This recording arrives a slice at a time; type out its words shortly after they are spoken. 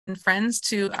friends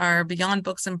to our Beyond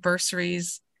Books and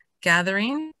Bursaries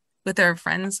gathering with our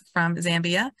friends from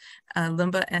Zambia,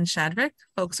 Lumba and Shadrick.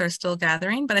 Folks are still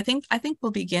gathering, but I think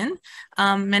we'll begin.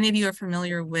 Many of you are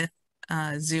familiar with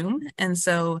Zoom, and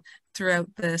so throughout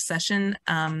the session,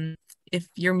 if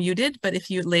you're muted, but if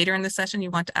you later in the session you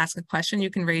want to ask a question, you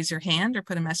can raise your hand or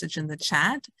put a message in the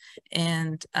chat,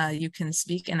 and you can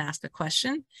speak and ask a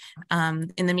question.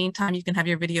 In the meantime, you can have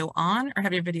your video on or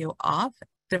have your video off.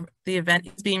 The event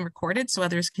is being recorded so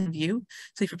others can view.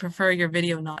 So if you prefer your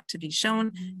video not to be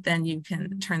shown, then you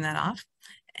can turn that off.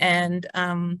 And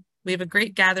we have a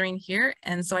great gathering here.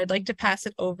 And so I'd like to pass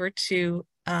it over to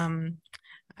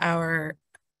our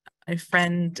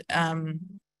friend,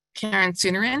 Karen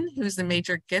Sunerin, who's the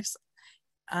Major Gifts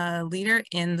leader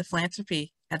in the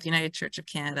philanthropy at the United Church of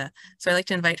Canada. So I'd like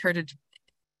to invite her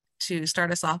to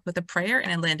start us off with a prayer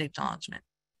and a land acknowledgement.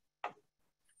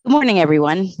 Good morning,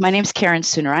 everyone. My name is Karen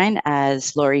Sunerin,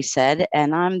 as Lori said,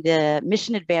 and I'm the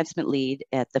Mission Advancement Lead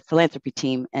at the Philanthropy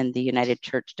Team in the United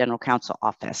Church General Council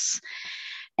Office.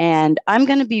 And I'm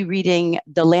going to be reading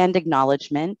the land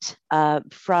acknowledgement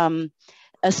from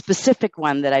a specific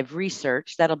one that I've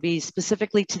researched that'll be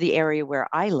specifically to the area where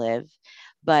I live.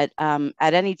 But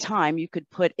at any time, you could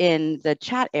put in the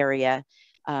chat area,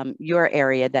 your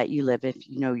area that you live if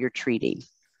you know your treaty.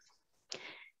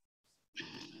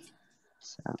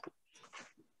 So,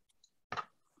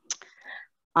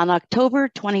 on October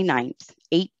 29th,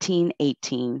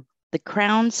 1818, the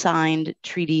Crown signed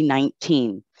Treaty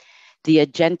 19, the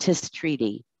Agentis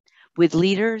Treaty, with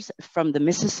leaders from the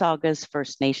Mississaugas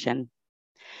First Nation.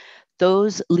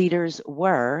 Those leaders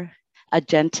were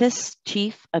Agentis,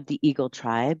 chief of the Eagle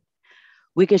Tribe,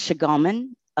 Wigashigaman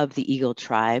of the Eagle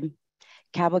Tribe,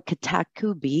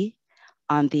 Kabakatakubi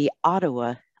on the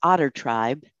Otter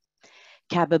Tribe,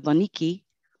 Kababoniki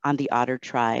on the Otter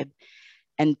Tribe,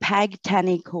 and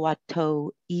Pagtanikoato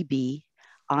Ibi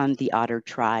on the Otter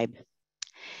Tribe.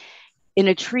 In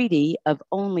a treaty of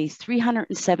only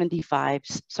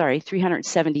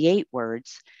 378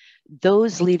 words,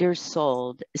 those leaders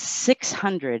sold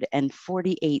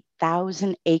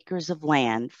 648,000 acres of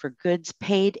land for goods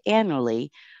paid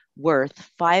annually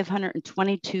worth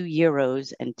 522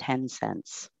 euros and 10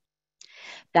 cents.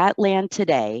 That land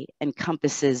today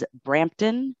encompasses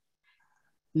Brampton,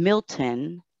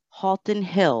 Milton, Halton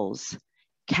Hills,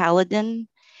 Caledon,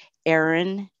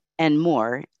 Erin, and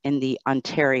more in the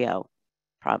Ontario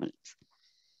province.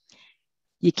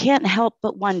 You can't help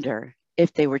but wonder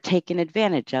if they were taken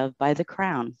advantage of by the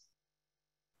Crown.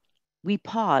 We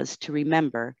pause to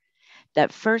remember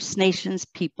that First Nations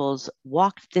peoples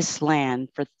walked this land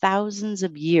for thousands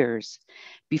of years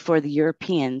before the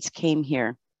Europeans came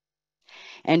here.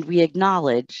 And we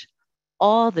acknowledge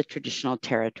all the traditional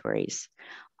territories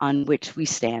on which we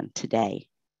stand today.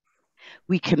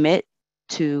 We commit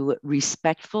to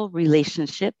respectful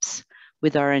relationships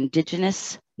with our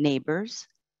Indigenous neighbors,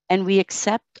 and we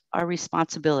accept our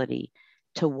responsibility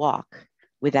to walk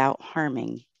without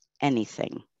harming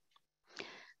anything.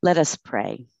 Let us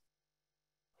pray.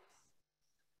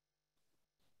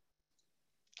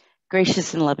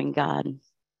 Gracious and loving God,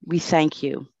 we thank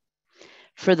you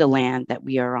for the land that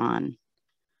we are on,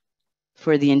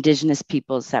 for the Indigenous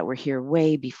peoples that were here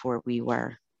way before we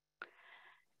were.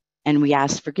 And we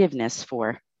ask forgiveness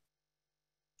for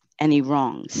any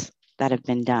wrongs that have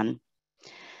been done.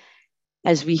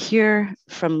 As we hear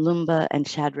from Lumba and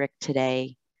Shadrick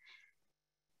today,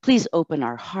 please open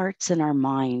our hearts and our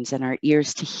minds and our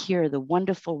ears to hear the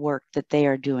wonderful work that they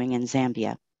are doing in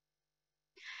Zambia.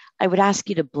 I would ask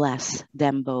you to bless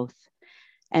them both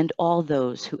and all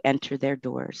those who enter their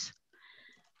doors.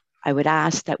 I would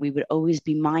ask that we would always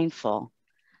be mindful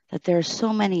that there are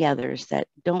so many others that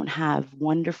don't have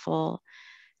wonderful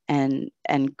and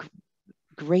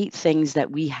great things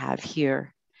that we have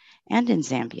here and in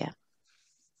Zambia.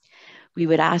 We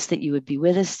would ask that you would be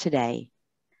with us today.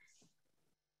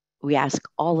 We ask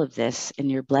all of this in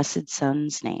your blessed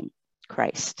Son's name,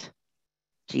 Christ,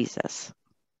 Jesus.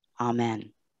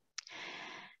 Amen.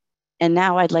 And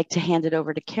now I'd like to hand it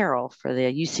over to Carol for the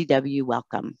UCW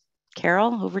welcome.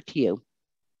 Carol, over to you.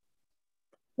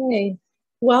 Hey,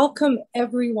 welcome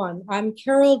everyone. I'm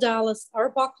Carol Dallas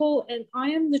Arbuckle, and I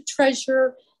am the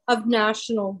treasurer of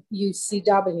National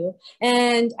UCW.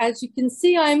 And as you can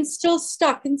see, I'm still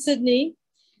stuck in Sydney.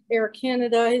 Air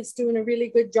Canada is doing a really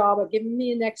good job of giving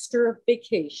me an extra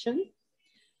vacation.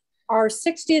 Our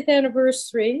 60th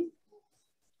anniversary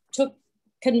took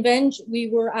convention. We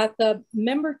were at the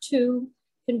Member 2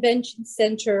 Convention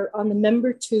Center on the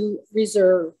Member 2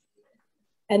 Reserve,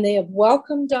 and they have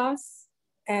welcomed us,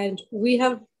 and we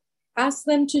have asked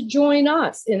them to join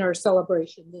us in our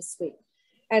celebration this week.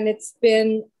 and it's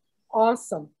been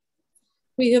awesome.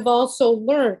 We have also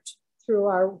learned through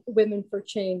our Women for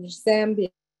Change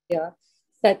Zambia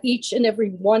that each and every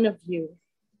one of you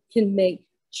can make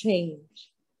change.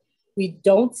 We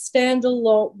don't stand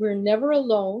alone. We're never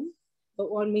alone,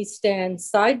 but when we stand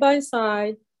side by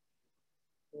side,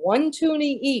 one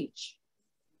toonie each,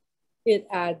 it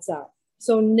adds up.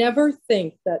 So never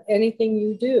think that anything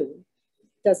you do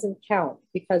doesn't count,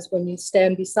 because when you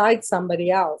stand beside somebody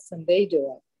else and they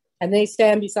do it, and they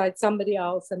stand beside somebody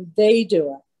else and they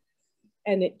do it,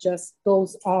 and it just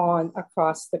goes on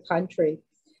across the country.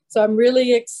 So I'm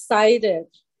really excited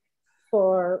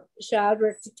for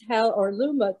Shadrick to tell, or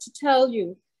Lumba to tell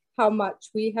you how much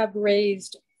we have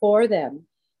raised for them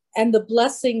and the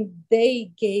blessing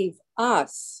they gave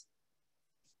us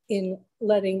in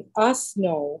letting us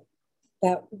know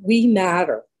that we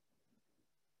matter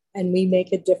and we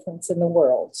make a difference in the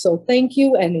world. So thank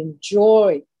you and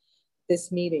enjoy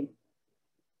this meeting.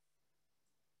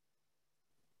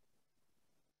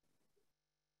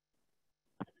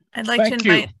 I'd like to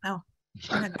invite, oh,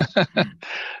 go ahead.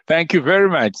 Thank you very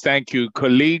much. Thank you,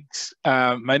 colleagues.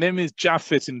 My name is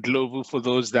Japheth Ndlovu, for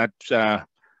those that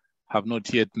have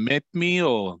not yet met me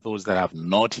or those that have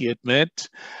not yet met.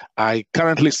 I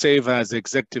currently serve as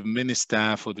Executive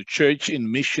Minister for the Church in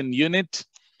Mission Unit,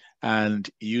 and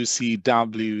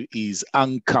UCW is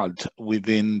anchored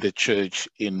within the Church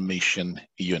in Mission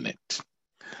Unit.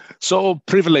 So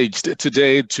privileged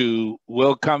today to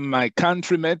welcome my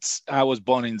countrymates. I was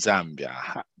born in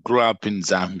Zambia, grew up in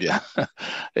Zambia,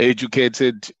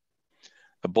 educated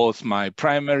both my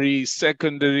primary,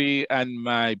 secondary, and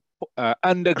my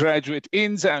undergraduate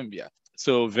in Zambia.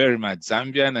 So very much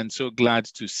Zambian, and so glad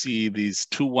to see these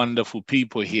two wonderful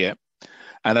people here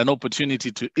and an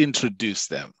opportunity to introduce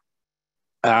them.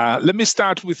 Let me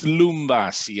start with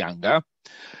Lumba Siyanga.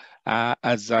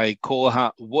 As I call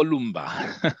her,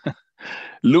 Wolumba.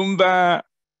 Lumba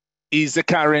is the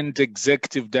current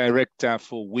executive director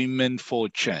for Women for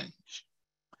Change.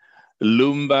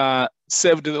 Lumba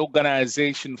served the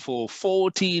organization for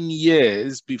 14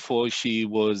 years before she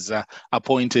was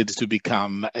appointed to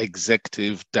become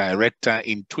executive director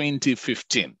in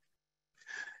 2015.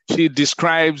 She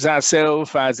describes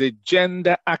herself as a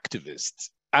gender activist,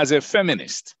 as a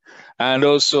feminist, and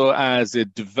also as a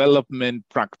development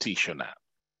practitioner.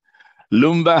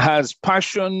 Lumba has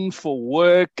passion for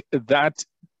work that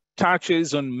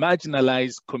touches on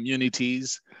marginalized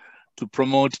communities to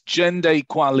promote gender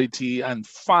equality and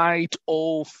fight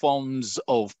all forms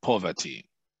of poverty.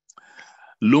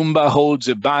 Lumba holds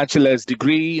a bachelor's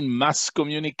degree in mass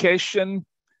communication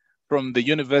from the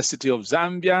University of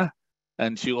Zambia,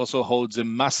 and she also holds a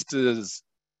Master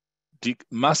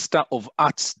of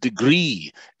Arts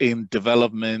degree in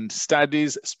Development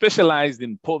Studies, specialized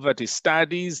in poverty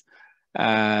studies,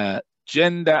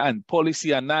 gender and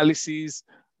policy analysis,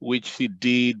 which she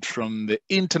did from the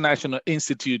International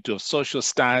Institute of Social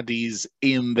Studies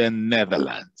in the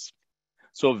Netherlands.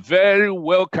 So very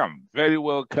welcome,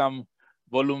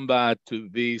 Volumba, to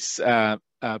this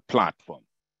platform.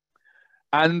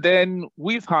 And then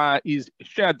with her is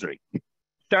Shadrick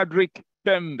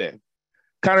Chembe.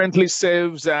 Currently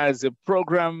serves as a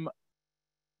program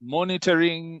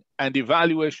monitoring and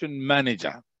evaluation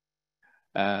manager.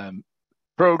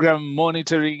 Program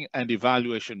monitoring and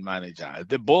evaluation manager.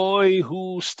 The boy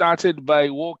who started by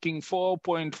walking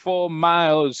 4.4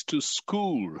 miles to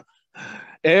school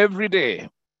every day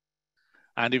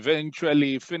and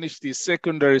eventually finished his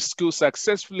secondary school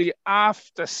successfully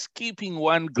after skipping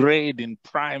one grade in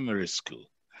primary school.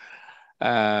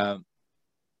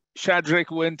 Shadrick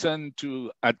went on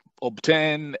to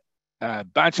obtain a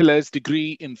bachelor's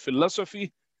degree in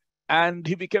philosophy, and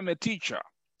he became a teacher.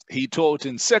 He taught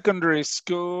in secondary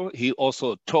school. He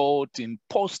also taught in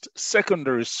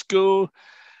post-secondary school,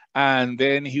 and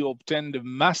then he obtained a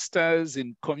master's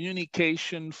in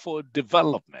communication for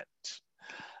development.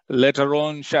 Later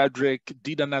on, Shadrick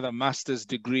did another master's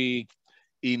degree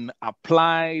in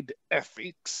applied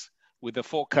ethics with a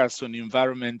focus on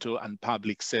environmental and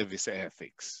public service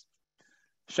ethics.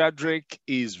 Shadrick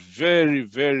is very,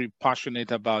 very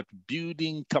passionate about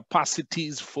building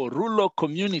capacities for rural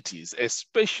communities,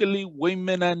 especially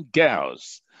women and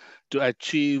girls, to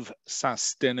achieve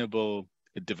sustainable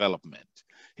development.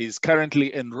 He's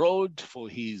currently enrolled for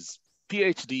his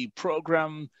PhD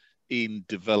program in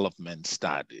development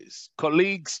studies.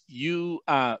 Colleagues, you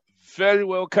are very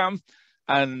welcome.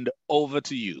 And over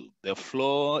to you. The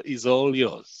floor is all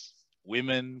yours.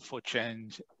 Women for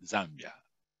Change, Zambia.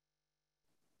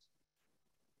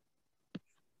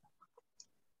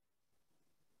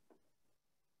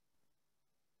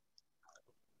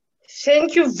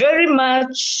 Thank you very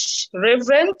much,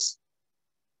 Reverend,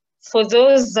 for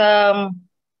those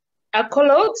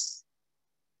accolades.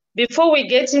 Before we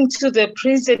get into the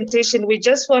presentation, we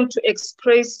just want to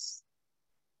express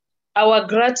our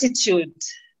gratitude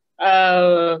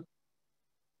for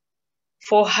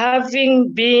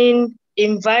having been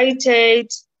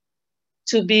invited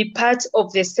to be part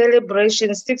of the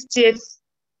celebration 60th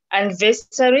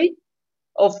anniversary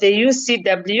of the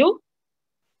UCW.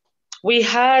 We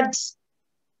had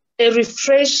a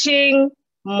refreshing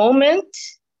moment,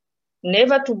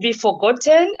 never to be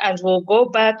forgotten, and we'll go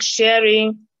back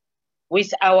sharing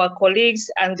with our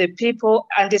colleagues and the people,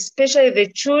 and especially the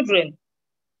children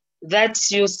that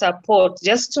you support,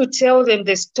 just to tell them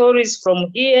the stories from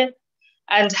here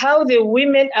and how the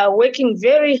women are working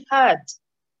very hard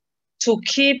to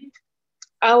keep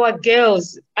our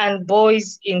girls and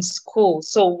boys in school.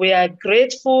 So we are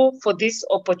grateful for this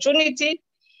opportunity.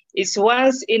 It's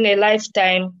once in a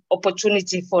lifetime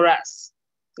opportunity for us.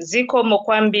 Ziko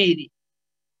Mokwambiri.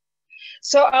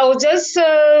 So I'll just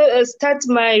start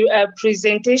my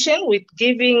presentation with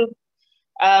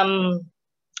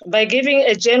by giving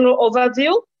a general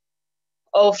overview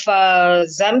of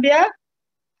Zambia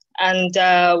and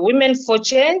Women for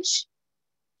Change.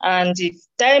 And if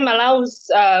time allows,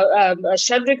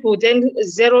 Shadrick will then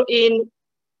zero in,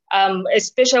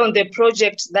 especially on the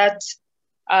project that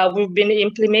we've been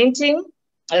implementing,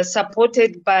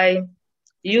 supported by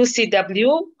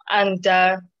UCW and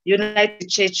United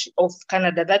Church of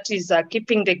Canada, that is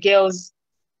keeping the girls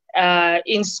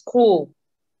in school.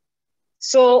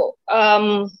 So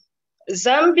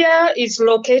Zambia is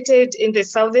located in the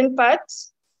southern part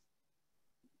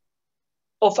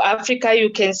of Africa. You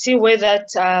can see where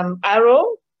that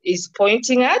arrow is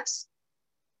pointing at.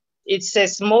 It's a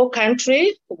small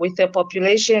country with a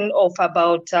population of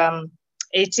about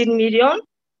 18 million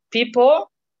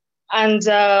people and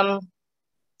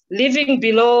living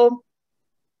below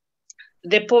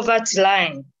the poverty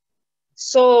line.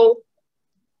 So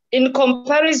in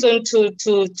comparison to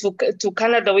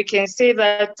Canada, we can say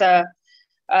that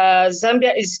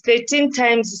Zambia is 13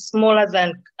 times smaller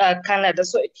than Canada.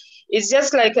 So it's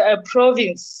just like a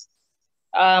province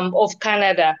of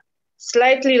Canada,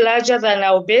 slightly larger than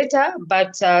Alberta,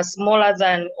 but smaller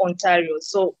than Ontario.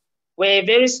 So we're a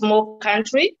very small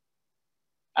country,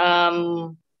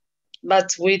 but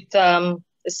with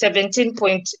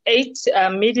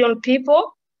 17.8 million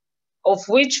people, of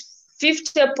which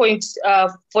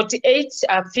 50.48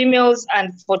 are females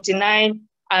and 49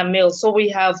 are males. So we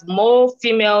have more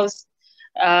females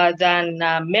than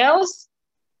males.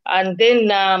 And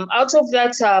then out of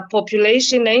that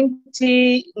population,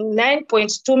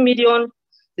 99.2 million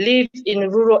live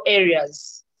in rural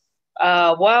areas,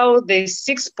 while the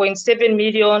 6.7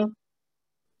 million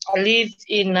live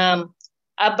in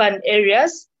urban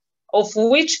areas, of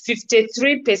which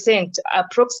 53%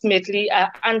 approximately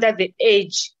are under the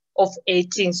age of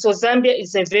 18. So Zambia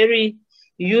is a very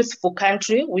youthful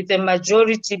country, with the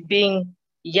majority being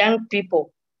young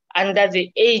people under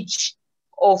the age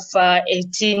of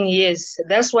 18 years.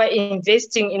 That's why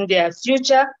investing in their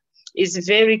future is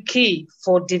very key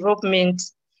for development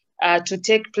to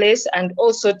take place, and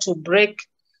also to break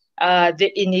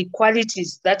the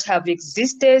inequalities that have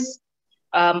existed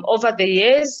over the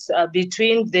years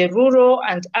between the rural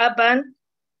and urban,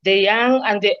 the young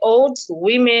and the old,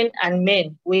 women and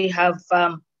men. We have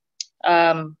a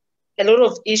lot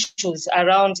of issues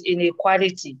around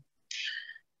inequality.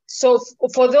 So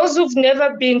for those who've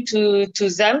never been to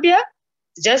Zambia,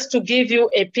 just to give you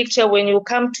a picture, when you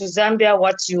come to Zambia,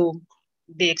 what you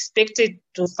be expected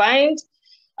to find,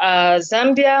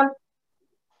 Zambia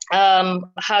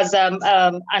has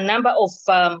a number of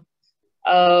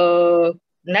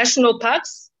national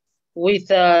parks with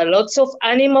lots of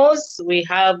animals. We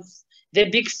have the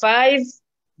big five,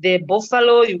 the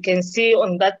buffalo, you can see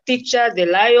on that picture, the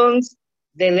lions,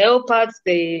 the leopards,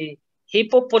 the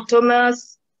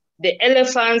hippopotamus, the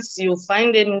elephants, you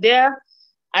find them there.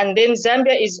 And then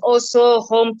Zambia is also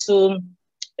home to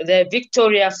the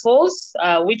Victoria Falls,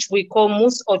 which we call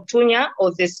Mus Otunya,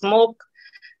 or the smoke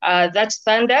that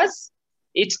thunders.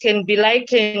 It can be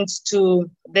likened to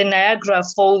the Niagara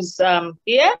Falls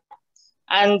here.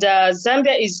 And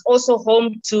Zambia is also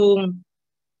home to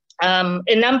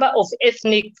a number of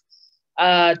ethnic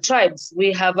tribes.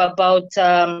 We have about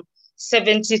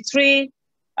 73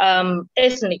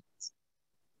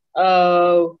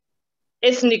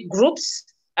 ethnic groups,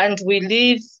 and we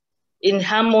live in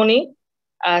harmony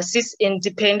since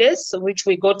independence, which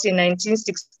we got in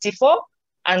 1964.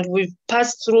 And we've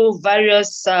passed through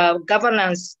various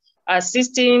governance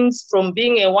systems, from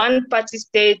being a one-party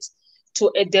state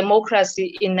to a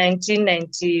democracy in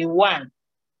 1991.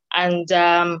 And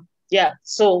yeah,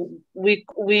 so we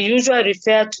usually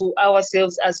refer to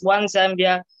ourselves as one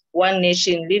Zambia, one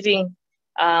nation, living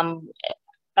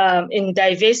in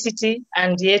diversity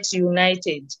and yet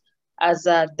united as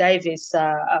a diverse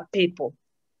people.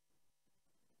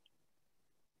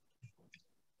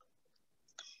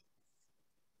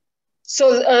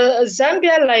 So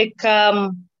Zambia, like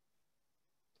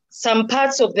some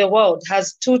parts of the world,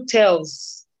 has two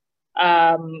tales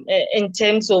in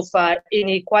terms of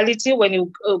inequality. When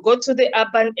you go to the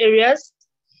urban areas,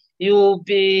 you'll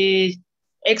be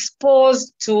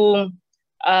exposed to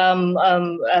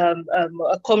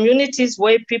communities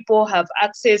where people have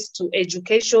access to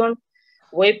education,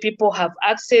 where people have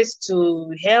access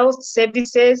to health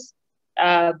services,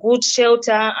 good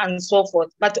shelter, and so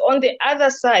forth. But on the other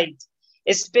side,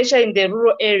 especially in the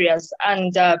rural areas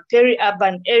and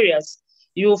peri-urban areas,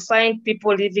 you find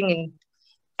people living in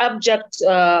abject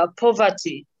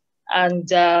poverty, and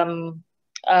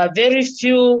very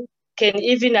few can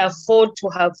even afford to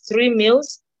have 3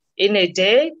 meals in a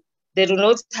day. They do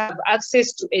not have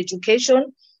access to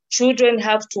education. Children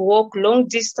have to walk long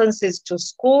distances to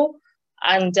school,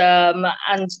 and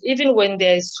even when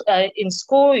they're in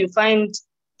school, you find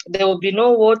there will be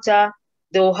no water.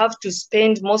 They will have to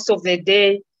spend most of the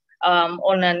day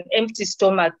on an empty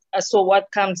stomach. So what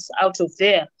comes out of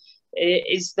there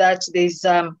is that there's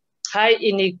high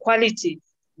inequality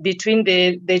between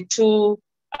the two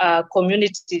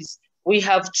communities. We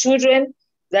have children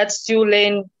that still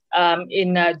learn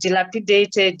in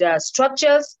dilapidated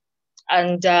structures,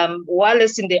 and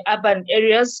whilst in the urban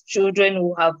areas, children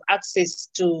who have access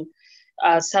to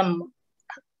some,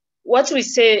 what we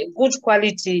say, good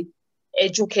quality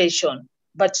education.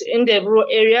 But in the rural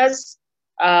areas,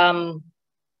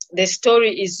 the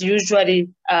story is usually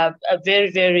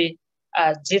very, very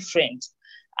different.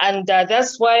 And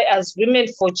that's why, as Women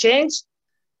for Change,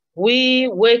 we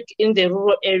work in the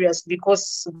rural areas,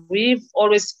 because we've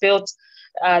always felt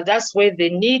that's where the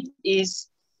need is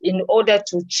in order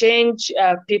to change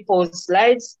people's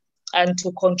lives and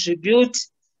to contribute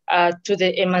to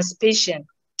the emancipation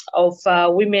of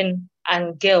women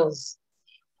and girls.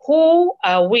 Who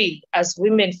are we as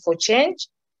Women for Change?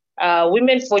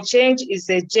 Women for Change is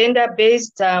a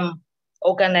gender-based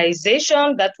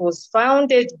organization that was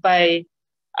founded by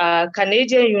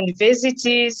Canadian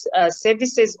Universities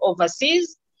Services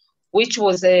Overseas, which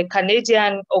was a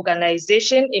Canadian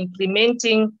organization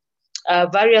implementing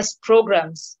various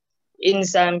programs in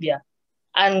Zambia.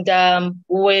 And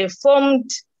we formed,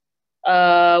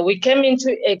 we came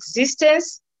into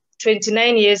existence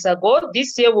 29 years ago.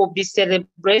 This year we'll be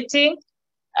celebrating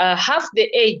half the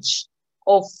age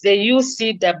of the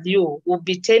UCW. We'll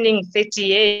be turning 30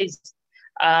 years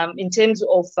in terms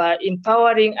of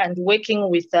empowering and working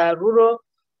with rural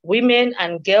women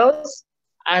and girls.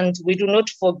 And we do not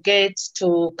forget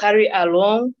to carry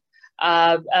along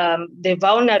the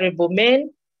vulnerable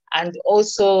men and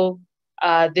also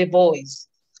the boys.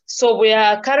 So we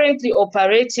are currently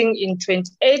operating in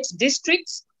 28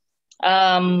 districts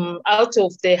out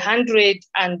of the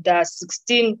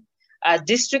 116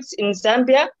 districts in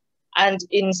Zambia, and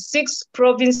in 6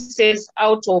 provinces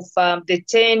out of the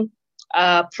 10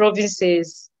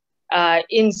 provinces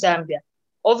in Zambia.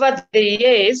 Over the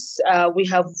years, we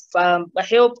have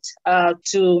helped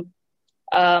to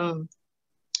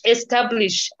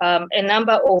establish a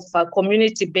number of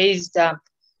community-based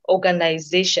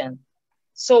organizations.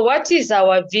 So what is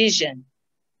our vision?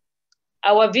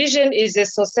 Our vision is a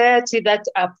society that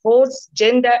upholds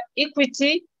gender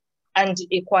equity and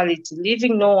equality,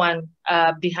 leaving no one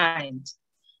behind.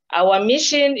 Our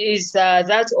mission is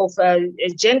that of a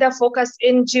gender-focused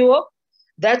NGO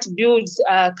that builds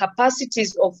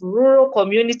capacities of rural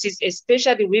communities,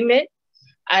 especially women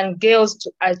and girls,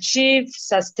 to achieve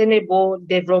sustainable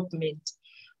development.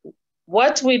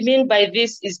 What we mean by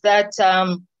this is that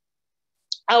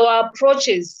our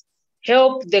approaches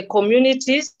help the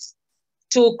communities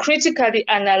to critically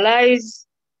analyze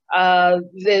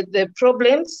the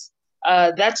problems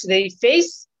that they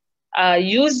face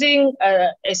using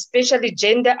especially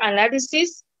gender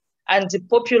analysis and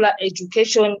popular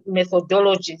education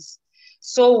methodologies.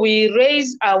 So we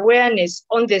raise awareness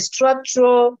on the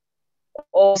structural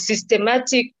or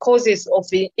systematic causes of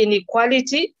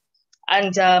inequality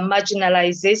and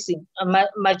marginalization,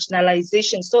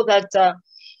 so that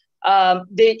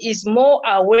there is more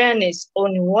awareness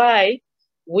on why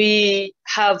we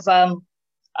have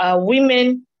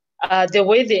women the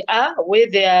way they are, where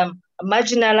they are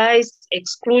marginalized,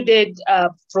 excluded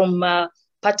from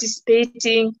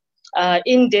participating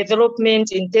in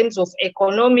development in terms of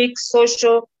economic,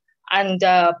 social, and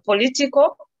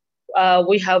political,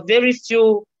 we have very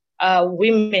few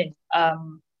women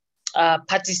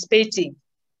participating.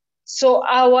 So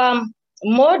our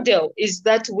model is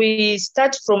that we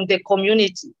start from the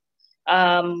community,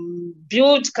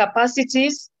 build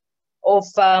capacities of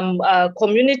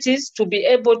communities to be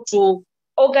able to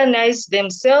organize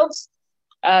themselves,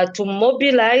 to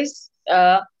mobilize,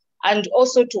 and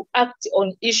also to act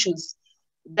on issues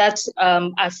that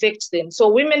affect them. So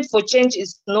Women for Change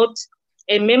is not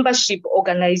a membership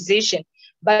organization,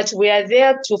 but we are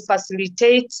there to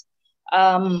facilitate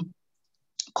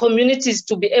communities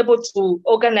to be able to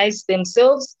organize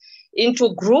themselves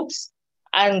into groups,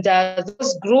 and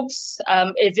those groups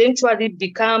eventually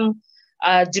become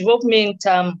development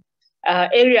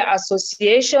area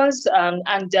associations,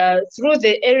 and through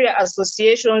the area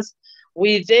associations,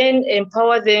 we then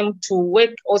empower them to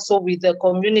work also with the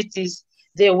communities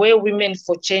the way Women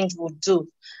for Change would do.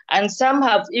 And some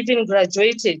have even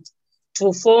graduated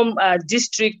to form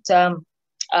district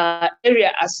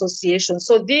area associations.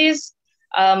 So these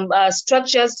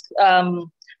structures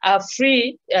are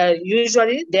free.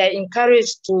 Usually they are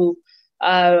encouraged to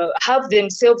have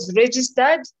themselves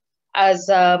registered as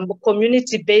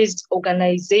community-based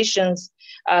organizations,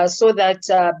 so that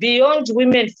beyond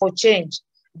Women for Change,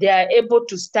 they are able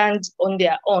to stand on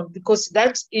their own, because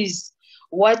that is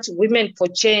what Women for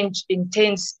Change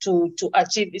intends to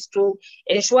achieve, is to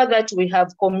ensure that we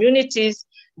have communities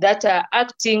that are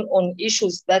acting on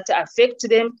issues that affect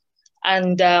them,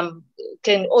 and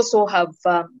can also have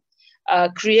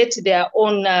create their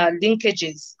own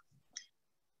linkages.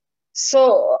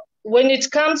 So when it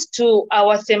comes to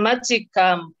our thematic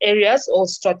areas or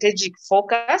strategic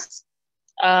focus,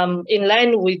 in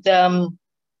line with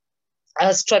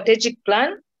a strategic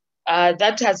plan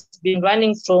that has been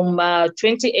running from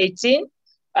 2018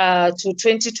 to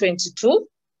 2022,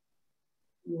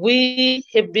 we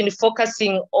have been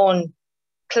focusing on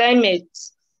climate,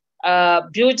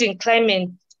 building climate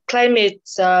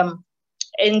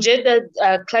engendered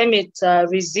climate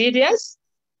resilience,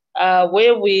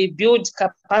 where we build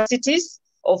capacities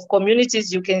of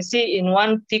communities. You can see in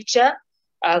one picture,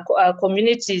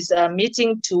 communities are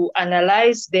meeting to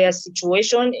analyze their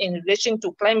situation in relation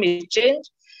to climate change,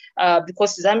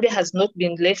 because Zambia has not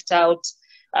been left out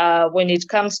when it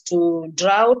comes to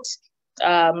drought.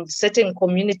 Certain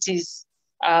communities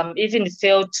even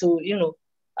fail to,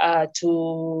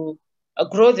 to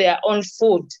grow their own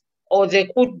food, or there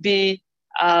could be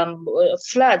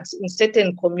floods in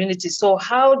certain communities. So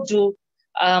how do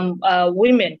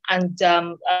women and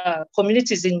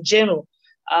communities in general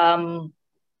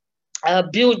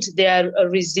build their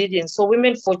resilience? So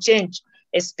Women for Change,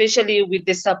 especially with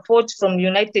the support from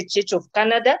United Church of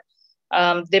Canada,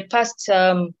 the past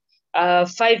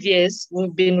 5 years,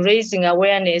 we've been raising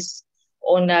awareness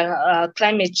on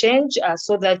climate change,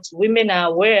 so that women are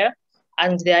aware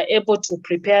and they are able to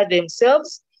prepare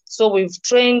themselves. So we've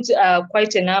trained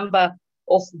quite a number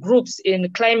of groups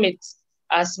in climate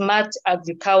smart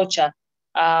agriculture,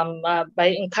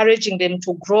 by encouraging them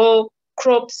to grow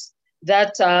crops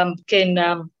that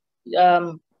can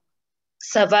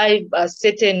survive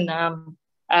certain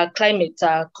climate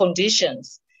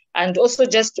conditions, and also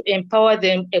just to empower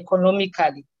them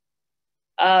economically.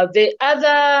 The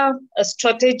other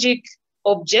strategic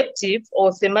objective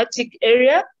or thematic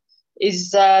area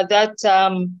is that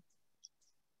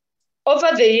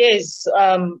over the years,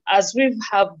 as we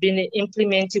have been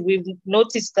implementing, we've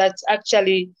noticed that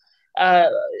actually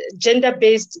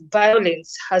gender-based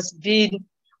violence has been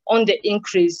on the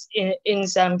increase in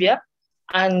Zambia.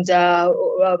 And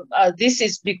this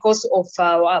is because of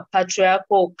our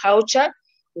patriarchal culture,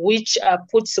 which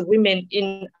puts women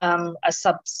in a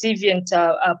subservient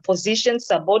position,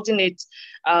 subordinate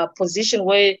position,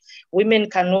 where women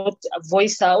cannot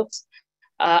voice out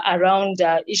around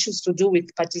issues to do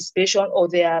with participation, or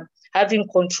they are having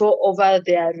control over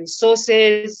their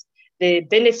resources, the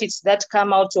benefits that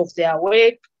come out of their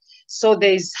work. So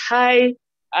there is high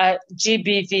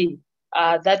GBV,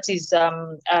 that is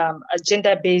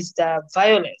gender-based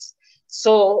violence.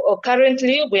 So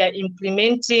currently we are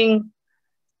implementing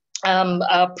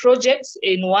projects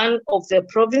in one of the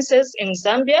provinces in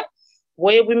Zambia,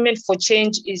 where Women for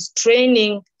Change is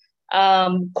training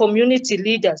community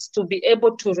leaders to be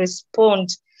able to respond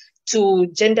to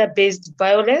gender-based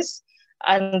violence,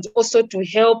 and also to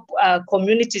help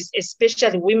communities,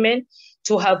 especially women,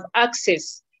 to have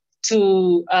access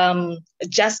to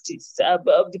justice,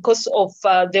 because of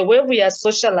the way we are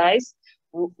socialized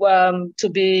to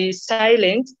be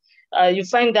silent. You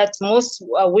find that most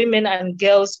women and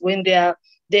girls, when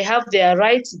they have their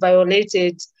rights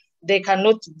violated, they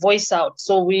cannot voice out.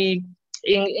 So we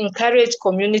encourage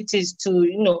communities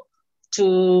to,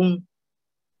 to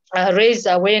raise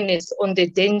awareness on the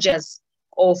dangers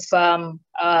of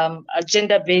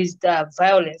gender-based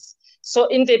violence. So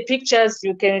in the pictures,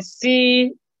 you can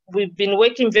see we've been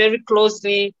working very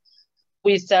closely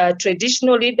with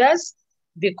traditional leaders,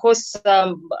 because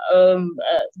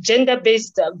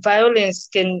gender-based violence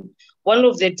one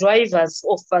of the drivers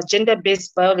of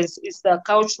gender-based violence is the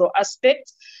cultural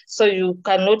aspect. So you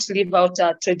cannot leave out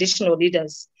traditional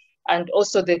leaders and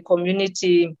also the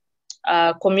communities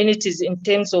in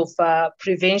terms of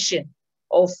prevention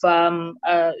of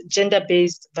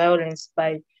gender-based violence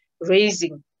by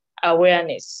raising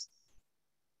awareness.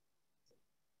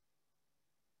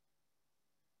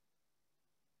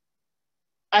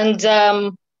 And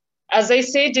as I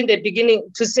said in the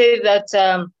beginning, to say that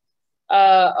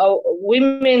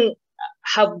women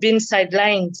have been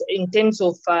sidelined in terms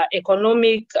of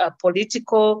economic,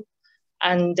 political,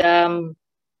 and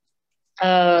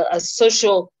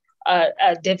social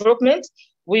development.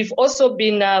 We've also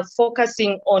been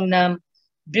focusing on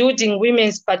building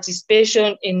women's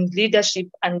participation in leadership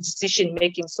and decision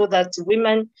making, so that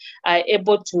women are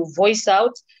able to voice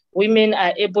out, women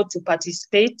are able to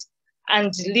participate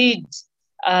and lead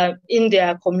in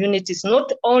their communities,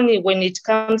 not only when it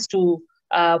comes to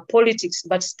politics,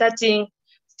 but starting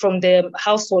from the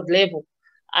household level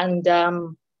and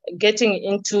getting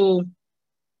into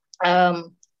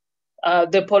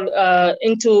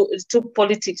into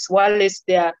politics, whilst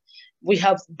we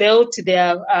have built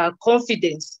their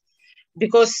confidence.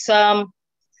 Because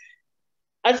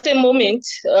at the moment,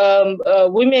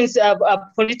 women's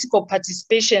political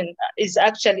participation is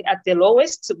actually at the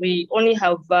lowest. We only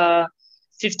have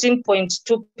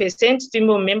 15.2%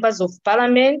 female members of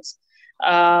parliament,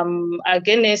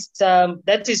 against,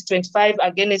 that is 25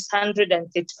 against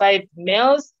 135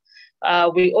 males.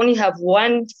 We only have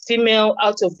 1 female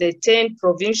out of the 10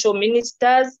 provincial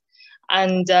ministers,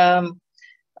 and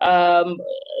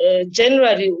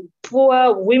generally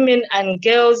poor women and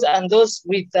girls and those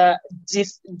with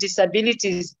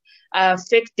disabilities are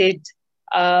affected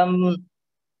the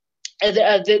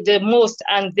most,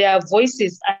 and their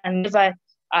voices are never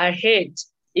heard,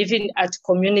 even at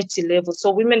community level.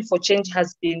 So Women for Change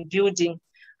has been building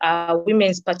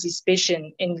women's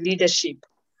participation in leadership.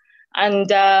 And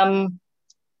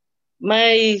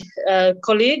my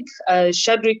colleague,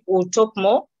 Shadrick, will talk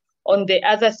more on the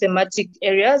other thematic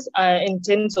areas in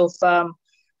terms of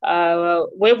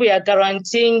where we are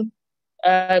guaranteeing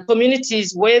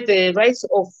communities where the rights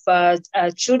of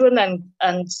children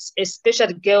and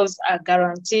especially girls are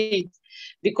guaranteed.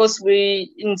 Because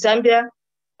we, in Zambia,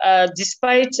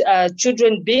 despite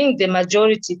children being the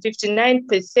majority,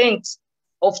 59%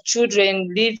 of children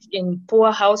live in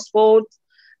poor households,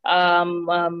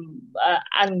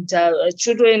 and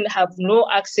children have no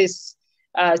access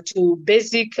to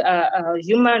basic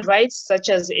human rights such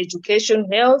as education,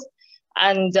 health.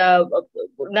 And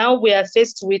now we are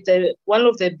faced with one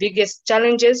of the biggest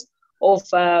challenges of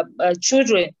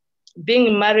children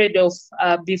being married off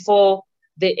before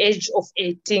the age of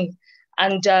 18.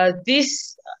 And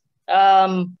this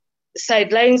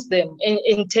sidelines them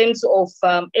in terms of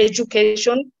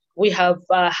education. We have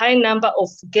a high number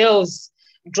of girls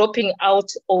dropping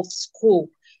out of school,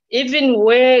 even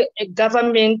where a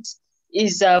government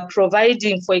is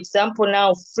providing, for example,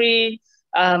 now free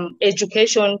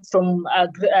education from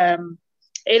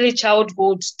early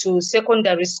childhood to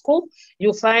secondary school.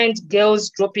 You find girls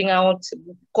dropping out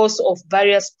because of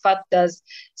various factors,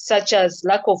 such as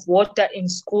lack of water in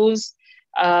schools,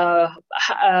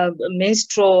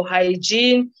 menstrual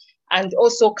hygiene, and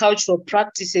also cultural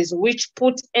practices, which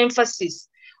put emphasis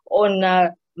on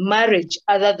marriage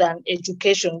other than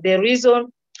education. The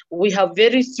reason we have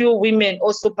very few women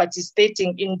also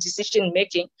participating in decision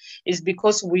making is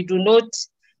because we do not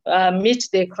meet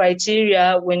the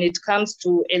criteria when it comes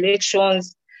to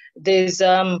elections. There's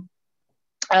one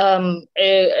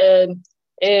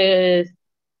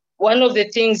of the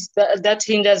things that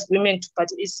hinders women to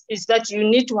participate is that you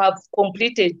need to have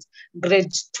completed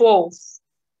grade 12.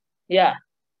 Yeah.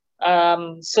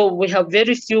 So we have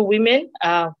very few women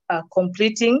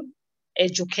completing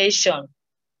education.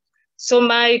 So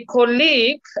my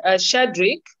colleague,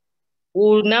 Shadrick,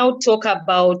 will now talk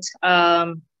about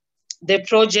the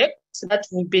projects that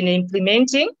we've been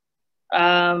implementing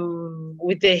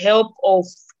with the help of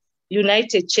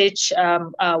United Church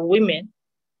women.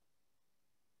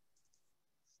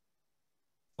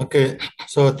 Okay,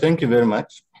 so thank you very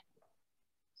much.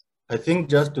 I think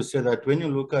just to say that when you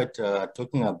look at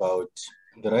talking about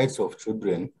the rights of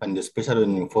children, and especially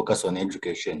when you focus on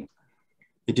education,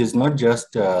 it is not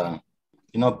just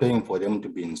paying for them to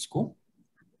be in school,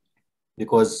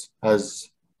 because as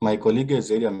my colleague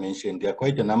earlier mentioned, there are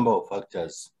quite a number of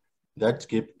factors that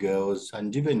keep girls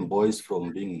and even boys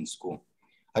from being in school.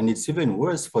 And it's even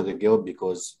worse for the girl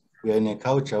because we are in a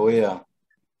culture where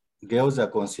girls are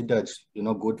considered,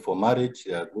 good for marriage,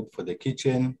 they are good for the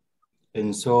kitchen.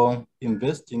 And so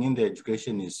investing in the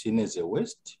education is seen as a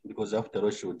waste because after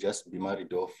all, she will just be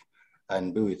married off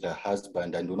and be with her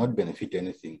husband and will not benefit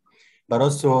anything. But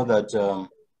also that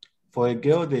for a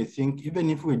girl, they think even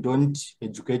if we don't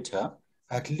educate her,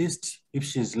 at least if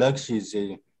she's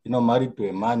married to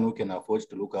a man who can afford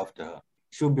to look after her,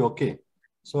 she'll be okay.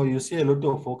 So you see a lot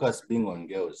of focus being on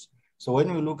girls. So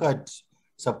when we look at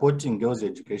supporting girls'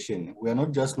 education, we are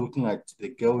not just looking at the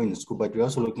girl in school, but we're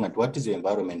also looking at what is the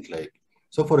environment like.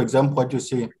 So for example, what you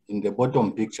see in the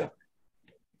bottom picture,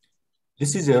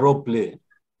 this is a role play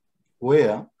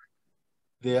where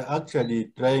they are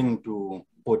actually trying to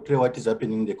portray what is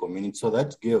happening in the community. So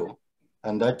that girl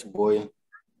and that boy,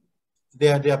 they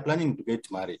are planning to get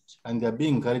married and they're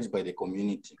being encouraged by the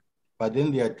community. But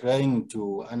then they are trying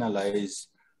to analyze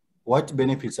what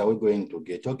benefits are we going to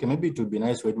get? Okay, maybe it would be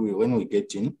nice when we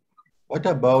get in. What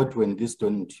about when these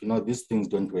things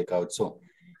don't work out? So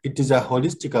it is a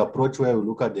holistic approach where we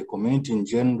look at the community in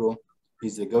general.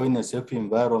 Is the girl in a safe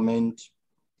environment?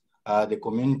 Are the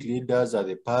community leaders, are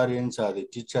the parents, are the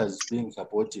teachers being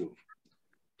supportive?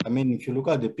 I mean, if you look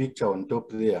at the picture on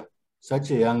top there,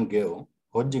 such a young girl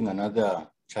holding another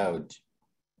child.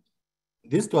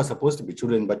 These two are supposed to be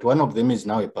children, but one of them is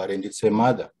now a parent, it's a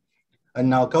mother. And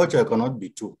now culture cannot be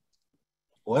two.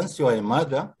 Once you are a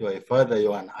mother, you are a father,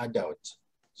 you are an adult.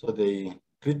 So they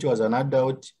treat you as an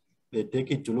adult, they take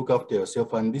it to look after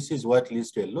yourself, and this is what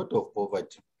leads to a lot of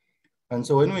poverty. And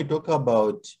so when we talk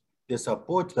about the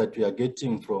support that we are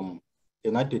getting from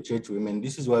United Church Women,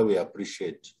 this is why we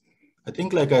appreciate. I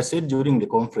think, like I said during the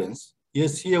conference,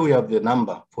 yes, here we have the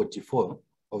number 44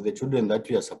 of the children that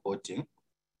we are supporting.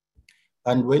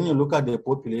 And when you look at the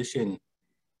population,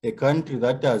 a country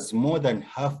that has more than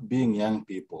half being young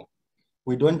people,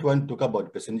 we don't want to talk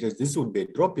about percentages. This would be a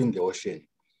drop in the ocean.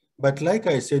 But like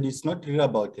I said, it's not really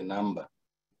about the number.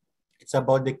 It's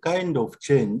about the kind of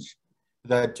change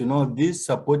that, this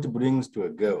support brings to a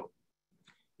girl.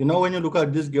 When you look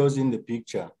at these girls in the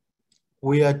picture,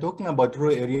 we are talking about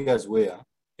rural areas where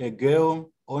a girl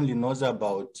only knows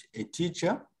about a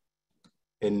teacher,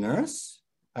 a nurse,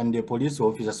 and a police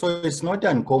officer. So it's not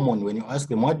uncommon when you ask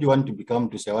them, what do you want to become?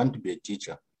 To say, I want to be a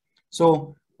teacher.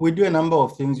 So we do a number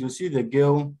of things. You see the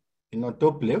girl,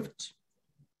 top left,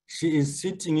 she is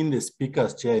sitting in the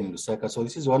speaker's chair in Lusaka. So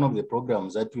this is one of the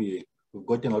programs that we've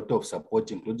gotten a lot of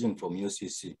support, including from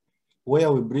UCC,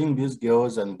 where we bring these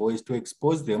girls and boys to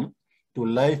expose them to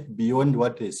life beyond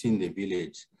what they see in the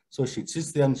village. So she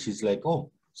sits there and she's like, oh,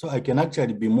 so I can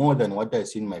actually be more than what I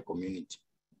see in my community.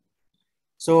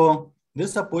 So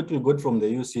this support we got from the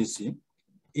UCC,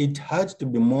 it had to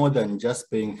be more than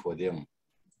just paying for them.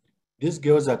 These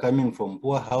girls are coming from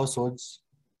poor households.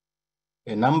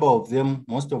 A number of them,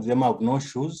 most of them have no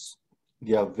shoes.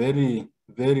 They are very,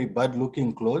 very bad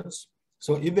looking clothes.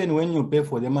 So even when you pay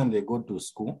for them and they go to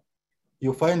school,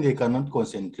 you find they cannot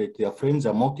concentrate. Their friends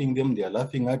are mocking them, they are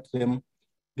laughing at them.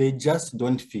 They just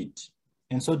don't fit.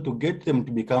 And so to get them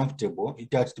to be comfortable,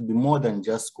 it has to be more than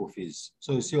just school fees.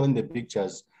 So you see on the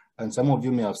pictures, and some of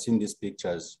you may have seen these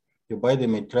pictures, you buy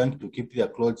them a trunk to keep their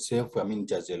clothes safe. I mean, it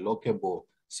has a lockable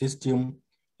system,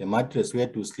 a mattress where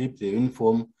to sleep, the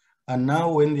uniform. And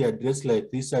now when they are dressed like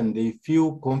this and they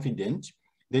feel confident,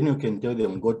 then you can tell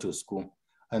them go to school.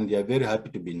 And they are very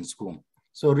happy to be in school.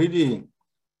 So really,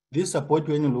 this support,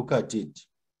 when you look at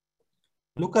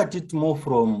it more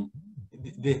from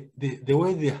the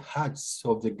way the hearts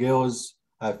of the girls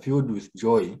are filled with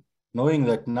joy, knowing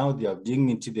that now they have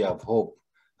dignity, they have hope.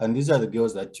 And these are the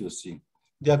girls that you see.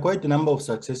 There are quite a number of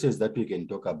successes that we can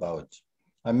talk about.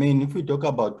 I mean, if we talk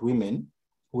about women,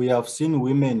 we have seen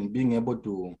women being able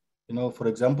to, for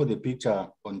example, the picture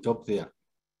on top there,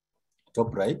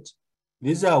 top right.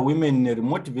 These are women in a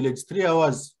remote village, 3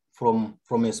 hours from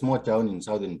a small town in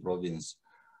Southern Province.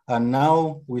 And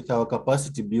now with our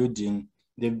capacity building,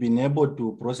 they've been able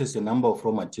to process a number of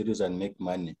raw materials and make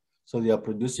money. So they are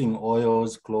producing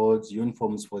oils, clothes,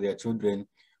 uniforms for their children,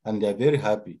 and they're very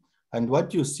happy. And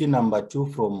what you see number 2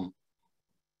 from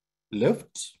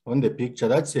left on the picture,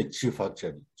 that's a chief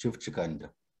actually, Chief Chikanda.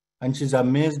 And she's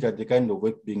amazed at the kind of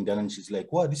work being done. And she's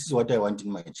like, wow, this is what I want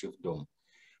in my chiefdom.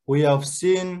 We have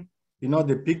seen,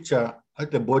 the picture at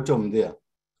the bottom there,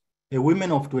 a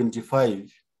woman of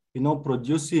 25,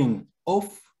 producing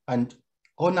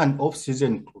on and off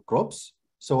season crops.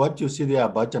 So what you see there are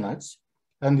butternuts,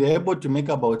 and they're able to make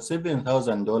about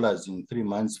 $7,000 in 3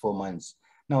 months, 4 months.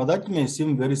 Now that may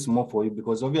seem very small for you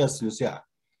because obviously you say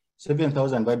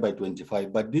 7,000 divided by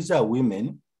 25, but these are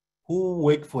women who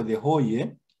work for the whole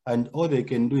year and all they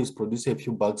can do is produce a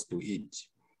few bucks to eat.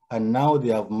 And now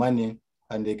they have money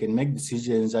and they can make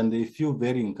decisions and they feel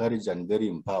very encouraged and very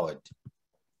empowered.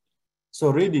 So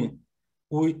really,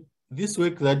 this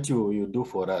work that you do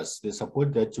for us, the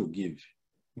support that you give,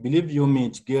 believe you me,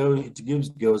 it gives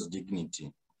girls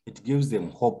dignity. It gives them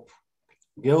hope.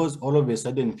 Girls all of a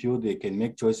sudden feel they can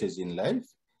make choices in life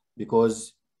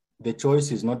because the choice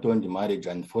is not only marriage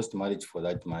and forced marriage for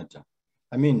that matter.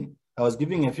 I mean, I was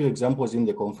giving a few examples in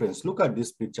the conference. Look at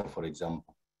this picture, for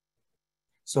example.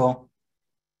 So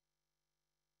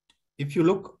if you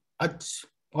look at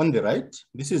on the right,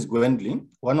 this is Gwendolyn,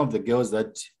 one of the girls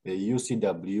that the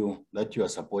UCW that you are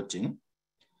supporting.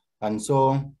 And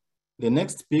so the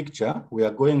next picture, we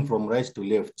are going from right to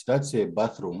left. That's a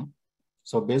bathroom.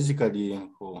 So basically,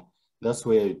 that's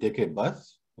where you take a bath.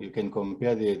 You can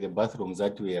compare the bathrooms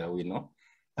that we know.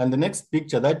 And the next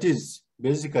picture, that is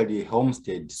basically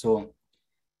homestead. So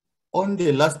on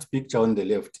the last picture on the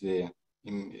left, the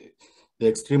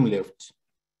extreme left,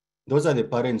 those are the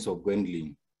parents of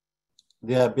Gwendolyn.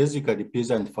 They are basically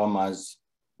peasant farmers.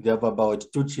 They have about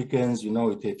 2 chickens,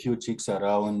 with a few chicks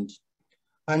around.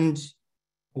 And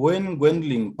when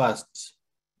Gwendolyn passed,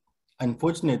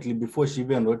 unfortunately, before she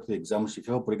even wrote the exam, she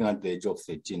fell pregnant at the age of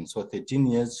 13. So 13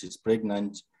 years, she's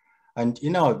pregnant. And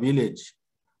in our village,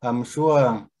 I'm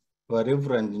sure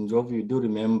Reverend Njovu, you do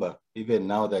remember even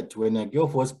now that when a girl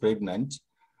was pregnant,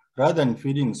 rather than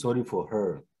feeling sorry for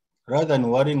her, rather than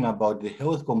worrying about the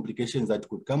health complications that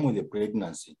could come with the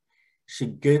pregnancy, she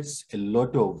gets a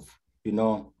lot of,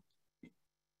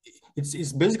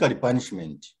 it's basically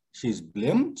punishment. She's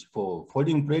blamed for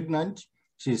falling pregnant.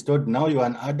 She's told, now you're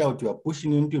an adult, you are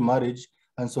pushing into marriage.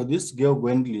 And so this girl,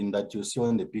 Gwendolyn, that you see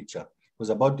on the picture,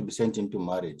 was about to be sent into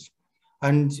marriage.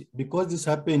 And because this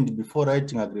happened before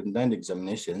writing her grade 9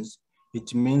 examinations,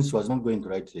 it means she was not going to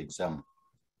write the exam.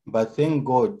 But thank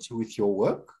God, with your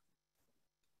work,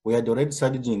 we had already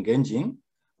started engaging.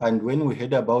 And when we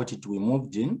heard about it, we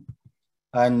moved in.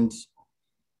 And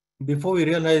before we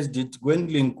realized it,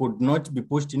 Gwendolyn could not be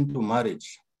pushed into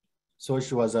marriage. So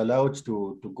she was allowed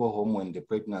to go home when the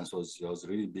pregnancy was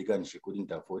really big and she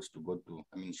couldn't afford to go to,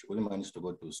 she couldn't manage to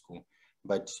go to school.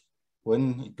 But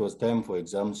when it was time for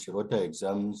exams, she wrote her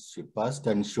exams, she passed,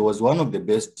 and she was one of the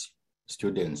best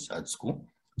students at school.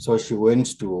 So she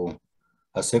went to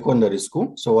a secondary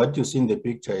school. So what you see in the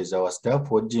picture is our staff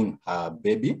holding her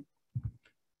baby.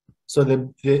 So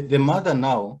the mother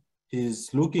now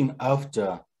is looking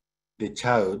after the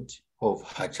child of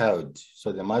her child.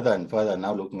 So the mother and father are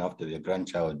now looking after their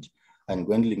grandchild, and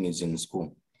Gwendolyn is in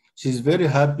school. She's very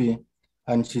happy,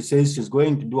 and she says she's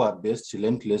going to do her best. She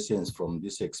learned lessons from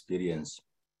this experience.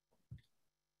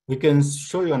 We can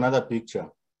show you another picture.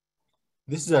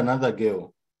 This is another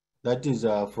girl that is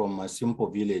from a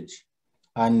simple village,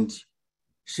 and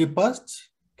she passed,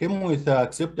 came with her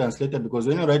acceptance letter, because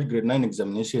when you write grade 9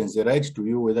 examinations, they write to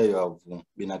you whether you have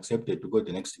been accepted to go to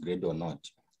the next grade or not.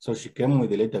 So she came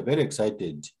with a letter, very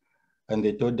excited, and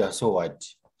they told her, so what?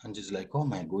 And she's like, oh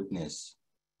my goodness,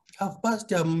 I've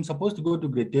passed, I'm supposed to go to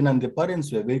grade 10, and the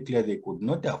parents were very clear they could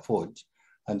not afford,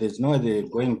 and there's no way they're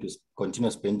going to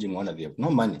continue spending on it, they have no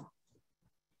money.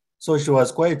 So she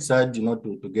was quite sad,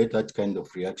 to get that kind of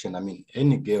reaction.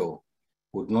 Any girl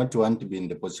would not want to be in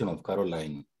the position of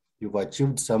Caroline. You've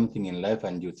achieved something in life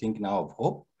and you think now of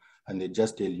hope, and they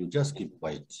just tell you, just keep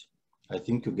quiet. I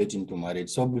think you get into marriage.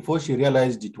 So before she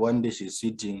realized it, one day she's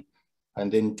sitting and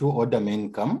then 2 older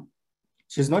men come.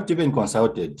 She's not even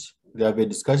consulted. They have a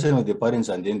discussion with the parents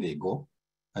and then they go.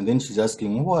 And then she's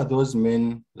asking, who are those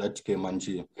men that came? And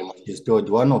she's told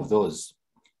one of those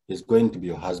is going to be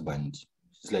your husband.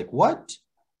 She's like, what?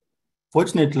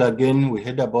 Fortunately, again, we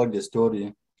heard about the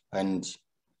story and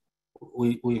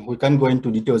we can't go into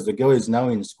details. The girl is now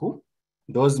in school.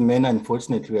 Those men,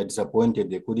 unfortunately, were disappointed.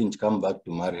 They couldn't come back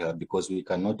to marry her because we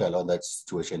cannot allow that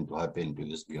situation to happen to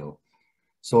this girl.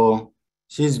 So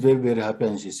she's very, very happy.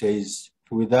 And she says,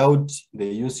 without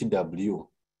the UCW,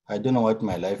 I don't know what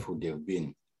my life would have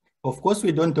been. Of course,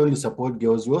 we don't only support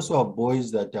girls. We also have boys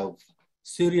that have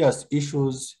serious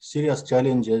issues, serious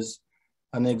challenges.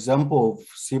 An example of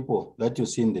Sipo that you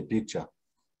see in the picture,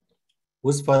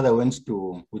 whose father went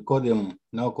to, we call them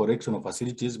now correctional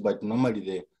facilities, but normally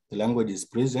the language is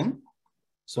prison.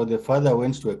 So the father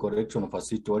went to a correctional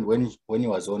facility when he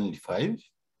was only 5,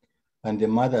 and the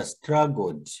mother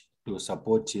struggled to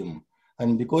support him.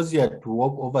 And because he had to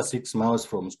walk over 6 miles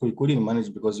from school, he couldn't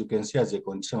manage because you can see as a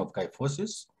condition of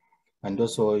kyphosis, and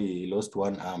also he lost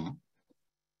one arm.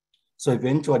 So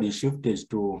eventually he shifted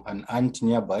to an aunt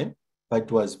nearby, but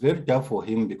it was very tough for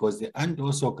him because the aunt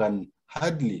also can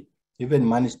hardly even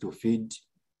manage to feed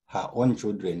her own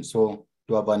children. So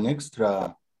to have an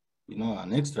extra,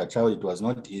 an extra child, it was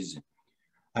not easy.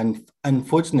 And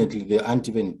unfortunately, the aunt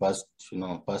even passed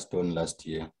on last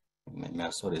year. May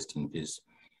her soul rest in peace.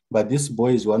 But this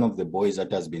boy is one of the boys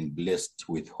that has been blessed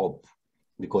with hope,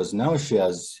 because now he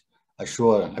has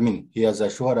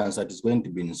assurance that he's going to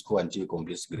be in school until he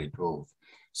completes grade 12.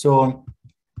 So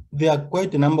there are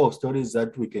quite a number of stories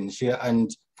that we can share.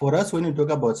 And for us, when we talk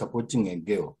about supporting a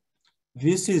girl,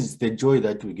 this is the joy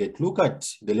that we get. Look at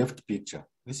the left picture.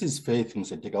 This is Faith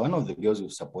Museteka, one of the girls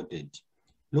we've supported.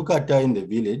 Look at her in the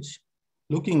village,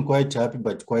 looking quite happy,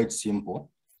 but quite simple.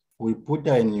 We put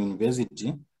her in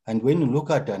university. And when you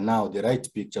look at her now, the right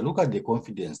picture, look at the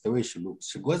confidence, the way she looks.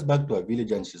 She goes back to her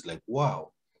village and she's like,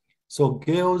 wow. So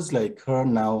girls like her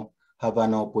now have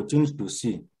an opportunity to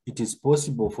see it is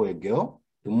possible for a girl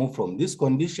to move from this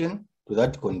condition to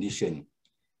that condition.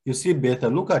 You see Betha,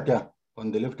 look at her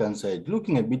on the left-hand side,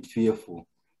 looking a bit fearful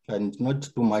and not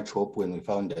too much hope when we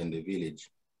found her in the village.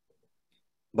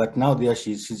 But now there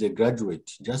she's a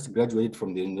graduate, just graduated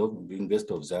from the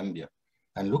University of Zambia.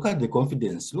 And look at the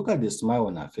confidence, look at the smile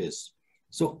on her face.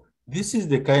 So this is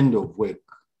the kind of work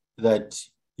that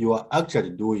you are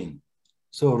actually doing.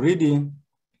 So really,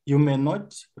 you may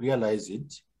not realize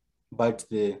it, but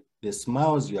the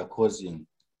smiles you are causing,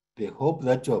 the hope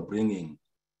that you are bringing,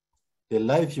 the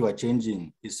life you are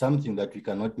changing is something that we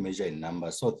cannot measure in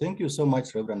numbers. So thank you so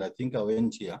much, Reverend. I think I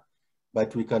went here,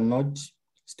 but we cannot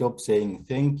stop saying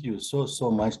thank you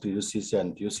so much to UCC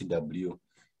and UCW.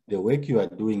 The work you are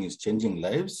doing is changing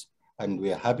lives, and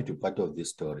we are happy to be part of this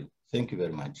story. Thank you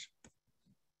very much.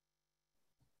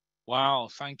 Wow,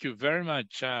 thank you very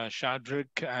much,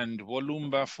 Shadrick and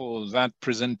Lumba, for that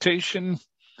presentation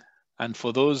and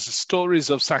for those stories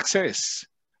of success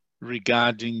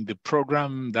regarding the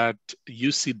program that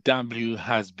UCW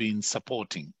has been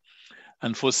supporting,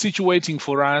 and for situating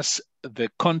for us the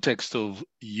context of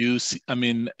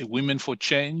Women for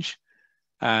Change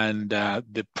and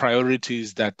the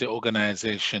priorities that the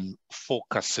organization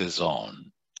focuses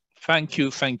on. Thank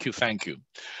you, thank you, thank you.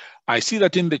 I see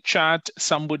that in the chat,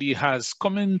 somebody has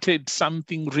commented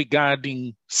something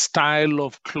regarding style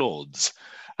of clothes.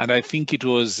 And I think it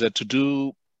was to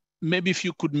do, maybe if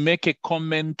you could make a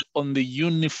comment on the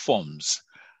uniforms.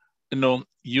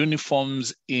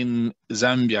 Uniforms in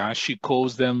Zambia, she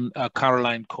calls them,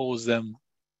 Caroline calls them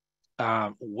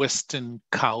Western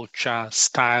culture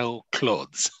style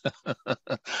clothes.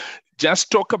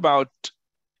 Just talk about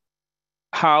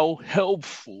how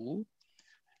helpful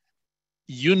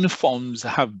uniforms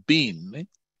have been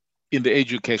in the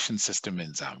education system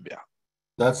in Zambia.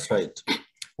 That's right.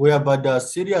 We have had a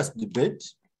serious debate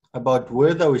about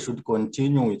whether we should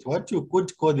continue with what you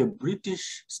could call the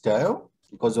British style,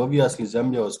 because obviously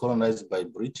Zambia was colonized by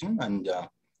Britain, and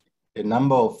a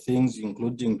number of things,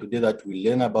 including today that we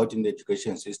learn about in the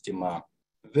education system, are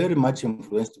very much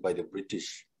influenced by the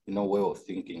British, way of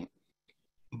thinking.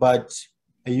 But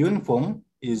a uniform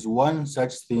is one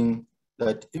such thing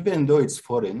that even though it's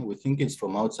foreign, we think it's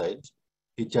from outside,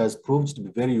 it has proved to be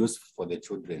very useful for the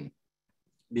children.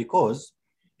 Because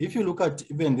if you look at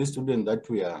even the students that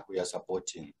we are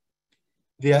supporting,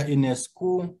 they are in a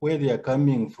school where they are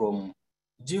coming from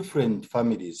different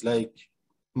families. Like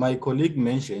my colleague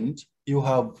mentioned, you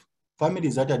have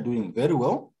families that are doing very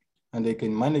well, and they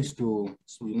can manage to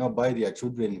buy their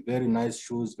children very nice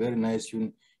shoes, very nice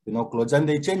clothes, and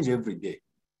they change every day.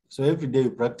 So every day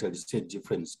you practically see a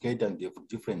different skirt and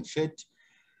different shirt.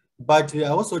 But there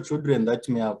are also children that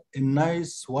may have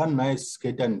one nice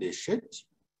skirt and a shirt.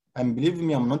 And believe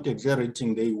me, I'm not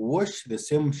exaggerating. They wash the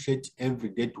same shirt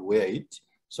every day to wear it.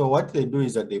 So what they do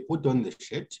is that they put on the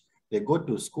shirt, they go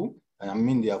to school,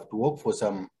 and they have to walk for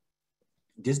some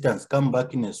distance, come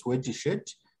back in a sweaty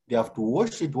shirt. They have to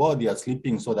wash it while they are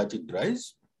sleeping so that it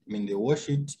dries. They wash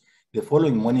it. The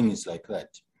following morning is like that.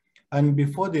 And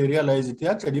before they realize it, they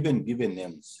actually even given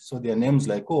names. So their names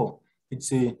like, oh, it's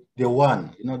the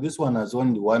one, this one has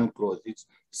only one cloth. It's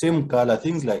same color,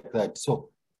 things like that.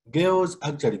 So girls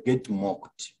actually get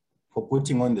mocked for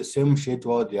putting on the same shirt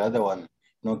while the other one,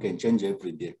 can change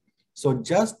every day. So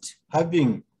just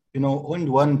having, only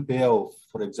one pair of,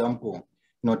 for example,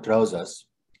 trousers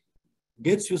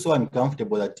gets you so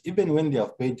uncomfortable that even when they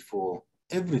have paid for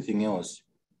everything else,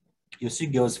 you see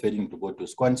girls failing to go to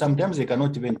school, and sometimes they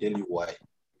cannot even tell you why.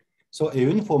 So a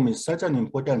uniform is such an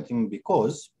important thing,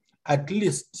 because at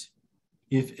least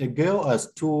if a girl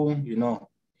has two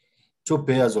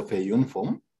pairs of a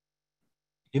uniform,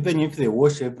 even if they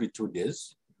wash every 2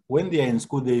 days, when they are in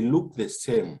school, they look the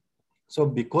same. So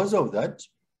because of that,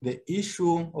 the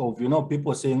issue of,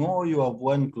 people saying, oh, you have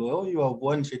one clothes, oh, you have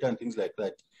one shirt and things like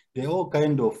that, they all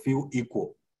kind of feel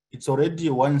equal. It's already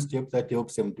one step that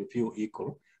helps them to feel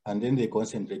equal, and then they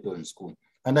concentrate on school.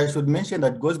 And I should mention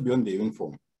that goes beyond the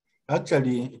uniform.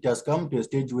 Actually, it has come to a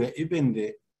stage where even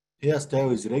the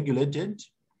hairstyle is regulated,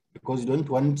 because you don't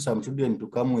want some children to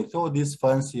come with all these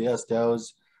fancy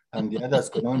hairstyles and the others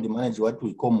can only manage what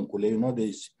we call mukule.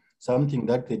 There's something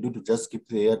that they do to just keep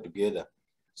the hair together.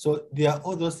 So there are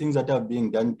all those things that are being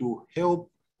done to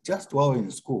help just while in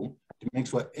school to make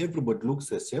sure everybody looks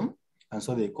the same, and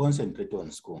so they concentrate on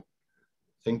school.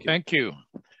 Thank you. Thank you.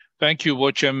 Thank you,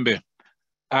 Chembe.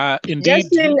 Indeed.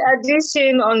 Just in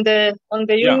addition on the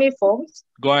uniforms.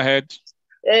 Go ahead.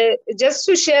 Just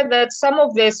to share that some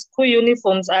of the school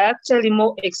uniforms are actually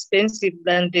more expensive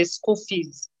than the school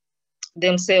fees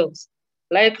themselves.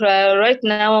 Like right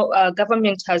now,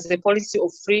 government has a policy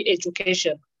of free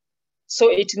education. So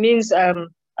it means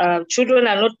children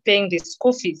are not paying the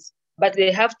school fees, but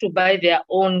they have to buy their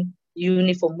own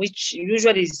uniform, which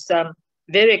usually is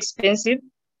very expensive.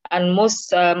 And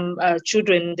most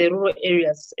children in the rural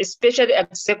areas, especially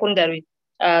at secondary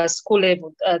school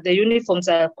level, the uniforms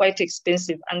are quite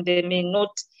expensive and they may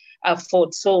not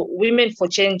afford. So Women for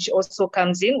Change also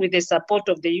comes in with the support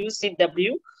of the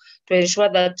UCW to ensure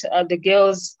that the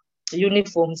girls'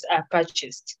 uniforms are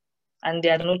purchased and they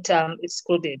are not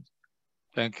excluded.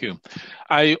 Thank you.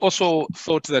 I also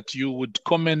thought that you would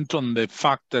comment on the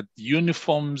fact that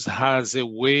uniforms has a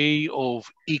way of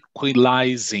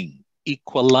equalizing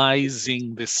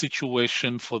the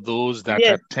situation for those that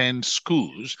attend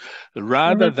schools,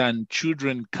 rather than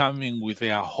children coming with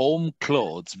their home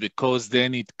clothes, because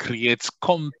then it creates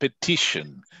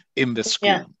competition in the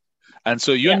school. And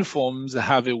so uniforms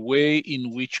have a way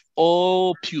in which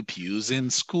all pupils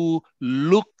in school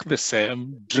look the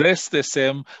same, dress the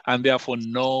same, and therefore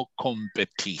no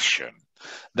competition.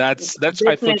 That's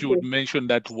I thought you would mention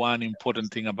that one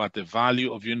important thing about the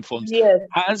value of uniforms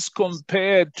as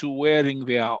compared to wearing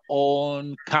their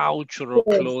own cultural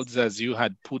clothes, as you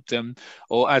had put them,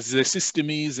 or as the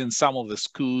system is in some of the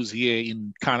schools here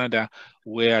in Canada,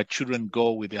 where children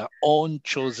go with their own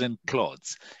chosen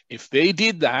clothes. If they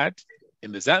did that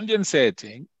in the Zambian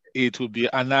setting, it would be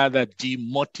another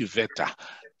demotivator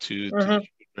to children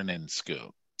in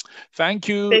school. Thank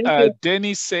you.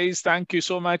 Dennis says, thank you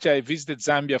so much. I visited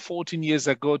Zambia 14 years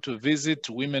ago to visit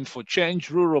Women for Change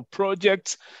rural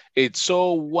projects. It's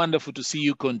so wonderful to see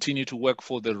you continue to work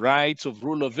for the rights of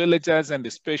rural villagers and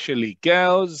especially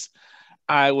girls.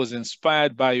 I was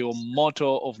inspired by your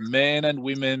motto of men and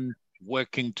women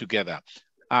working together.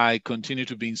 I continue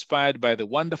to be inspired by the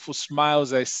wonderful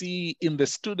smiles I see in the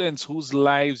students whose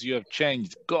lives you have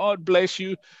changed. God bless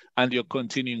you and your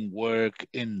continuing work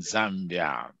in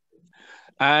Zambia.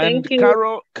 And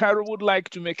Carol would like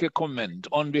to make a comment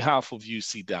on behalf of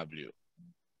UCW.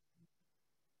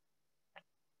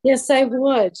 Yes, I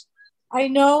would. I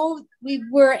know we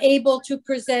were able to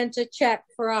present a check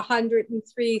for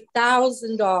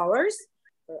 $103,000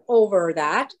 or over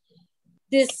that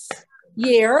this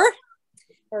year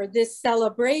or this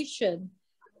celebration.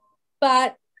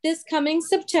 But this coming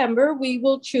September, we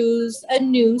will choose a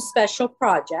new special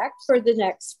project for the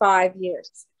next 5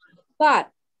 years. But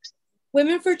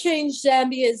Women for Change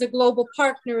Zambia is a global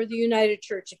partner of the United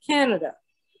Church of Canada.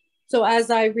 So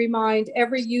as I remind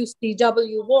every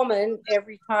UCW woman,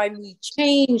 every time we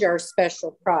change our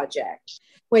special project,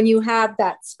 when you have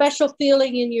that special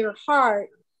feeling in your heart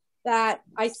that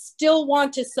I still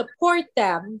want to support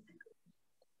them,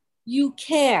 you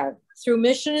can, through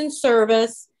mission and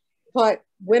service, put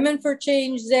Women for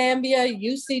Change Zambia,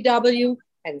 UCW,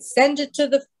 and send it to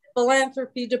the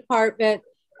philanthropy department,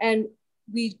 and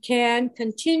we can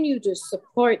continue to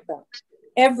support them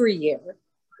every year.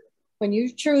 When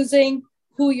you're choosing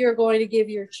who you're going to give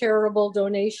your charitable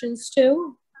donations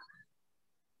to,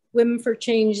 Women for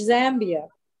Change Zambia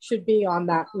should be on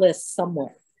that list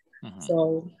somewhere.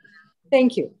 So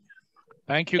thank you.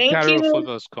 Thank you, Carol, for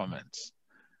those comments.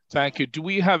 Thank you. Do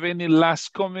we have any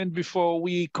last comment before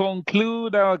we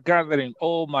conclude our gathering?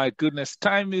 Oh my goodness,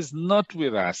 time is not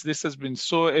with us. This has been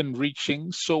so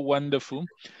enriching, so wonderful.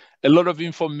 A lot of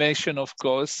information, of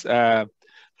course,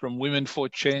 from Women for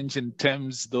Change in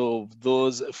terms of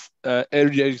those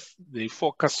areas they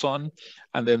focus on,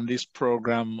 and then this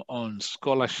program on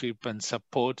scholarship and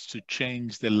support to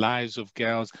change the lives of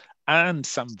girls and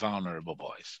some vulnerable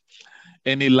boys.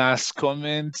 Any last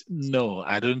comment? No,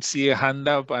 I don't see a hand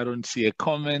up. I don't see a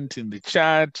comment in the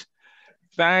chat.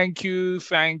 Thank you,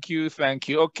 thank you, thank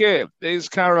you. Okay, there's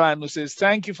Caroline who says,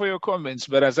 thank you for your comments,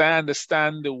 but as I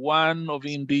understand, the one of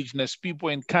indigenous people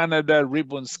in Canada,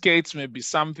 ribbon skates may be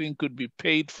something could be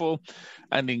paid for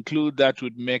and include that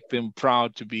would make them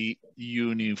proud to be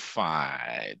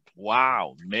unified.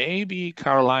 Wow, maybe,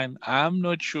 Caroline, I'm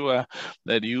not sure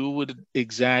that you would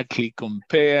exactly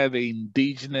compare the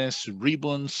indigenous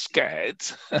ribbon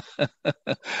skate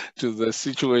to the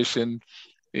situation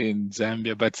in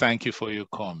Zambia, but thank you for your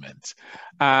comments.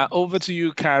 Over to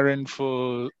you, Karen,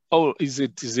 for, oh, is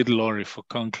it Laurie for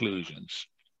conclusions?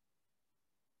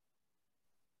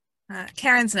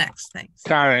 Karen's next, thanks.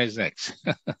 Karen is next.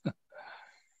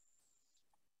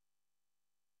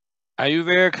 Are you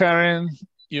there, Karen?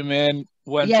 You mean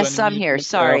one? Yes, I'm here,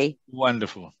 sorry.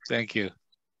 Wonderful, thank you.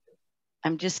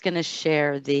 I'm just gonna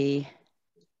share the,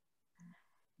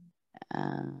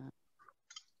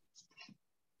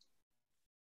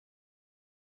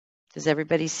 does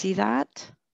everybody see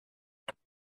that?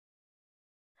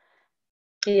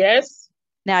 Yes.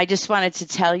 Now, I just wanted to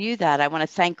tell you that I want to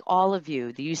thank all of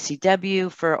you, the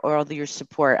UCW, for all of your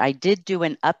support. I did do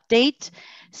an update.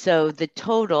 So the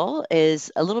total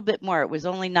is a little bit more. It was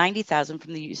only 90,000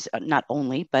 from the, not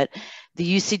only, but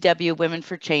the UCW Women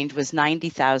for Change was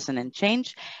 90,000 and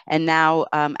change. And now,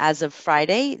 as of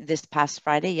Friday, this past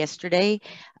Friday, yesterday,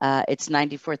 it's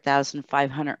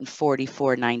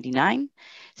 94,544.99.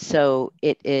 So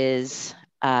it is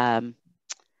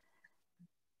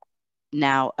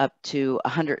now up to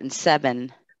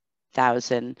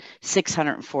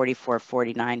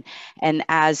 107,644.49. And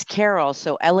as Carol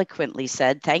so eloquently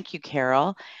said, thank you,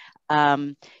 Carol,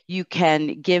 you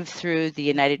can give through the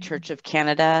United Church of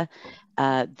Canada,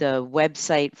 the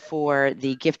website for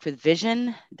the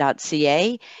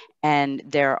giftwithvision.ca, and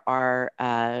there are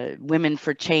Women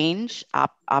for Change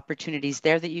opportunities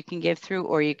there that you can give through,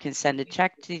 or you can send a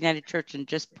check to the United Church and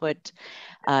just put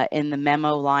in the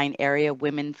memo line area,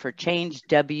 Women for Change,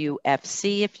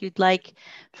 WFC, if you'd like,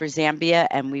 for Zambia,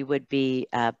 and we would be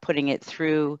putting it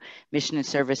through Mission and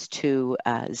Service to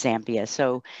Zambia.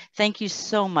 So thank you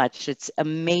so much. It's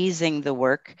amazing the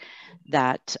work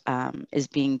that is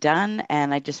being done,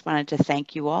 and I just wanted to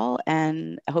thank you all,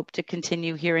 and I hope to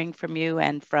continue hearing from you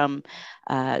and from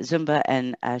Zumba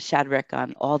and Shadrick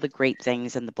on all the great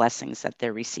things and the blessings that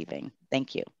they're receiving.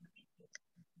 Thank you.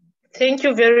 Thank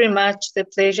you very much. The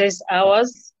pleasure is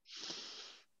ours.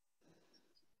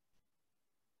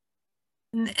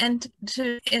 And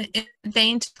in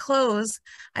vain to close,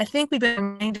 I think we've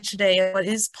been reminded today of what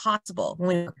is possible when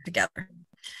we work together.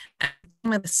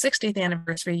 With the 60th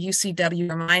anniversary, UCW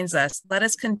reminds us, let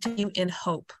us continue in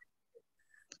hope.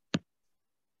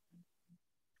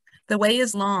 The way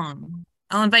is long.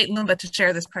 I'll invite Lumba to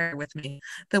share this prayer with me.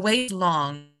 The way is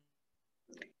long.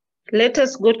 Let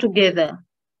us go together.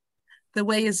 The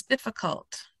way is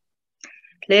difficult.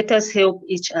 Let us help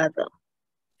each other.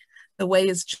 The way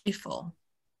is joyful.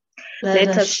 Let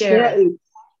us share it.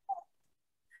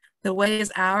 The way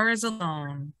is ours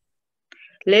alone.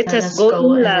 Let us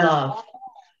go in love.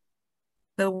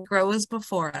 The way grows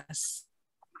before us.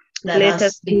 Let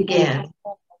us begin.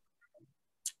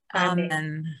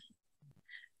 Amen.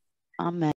 Amen.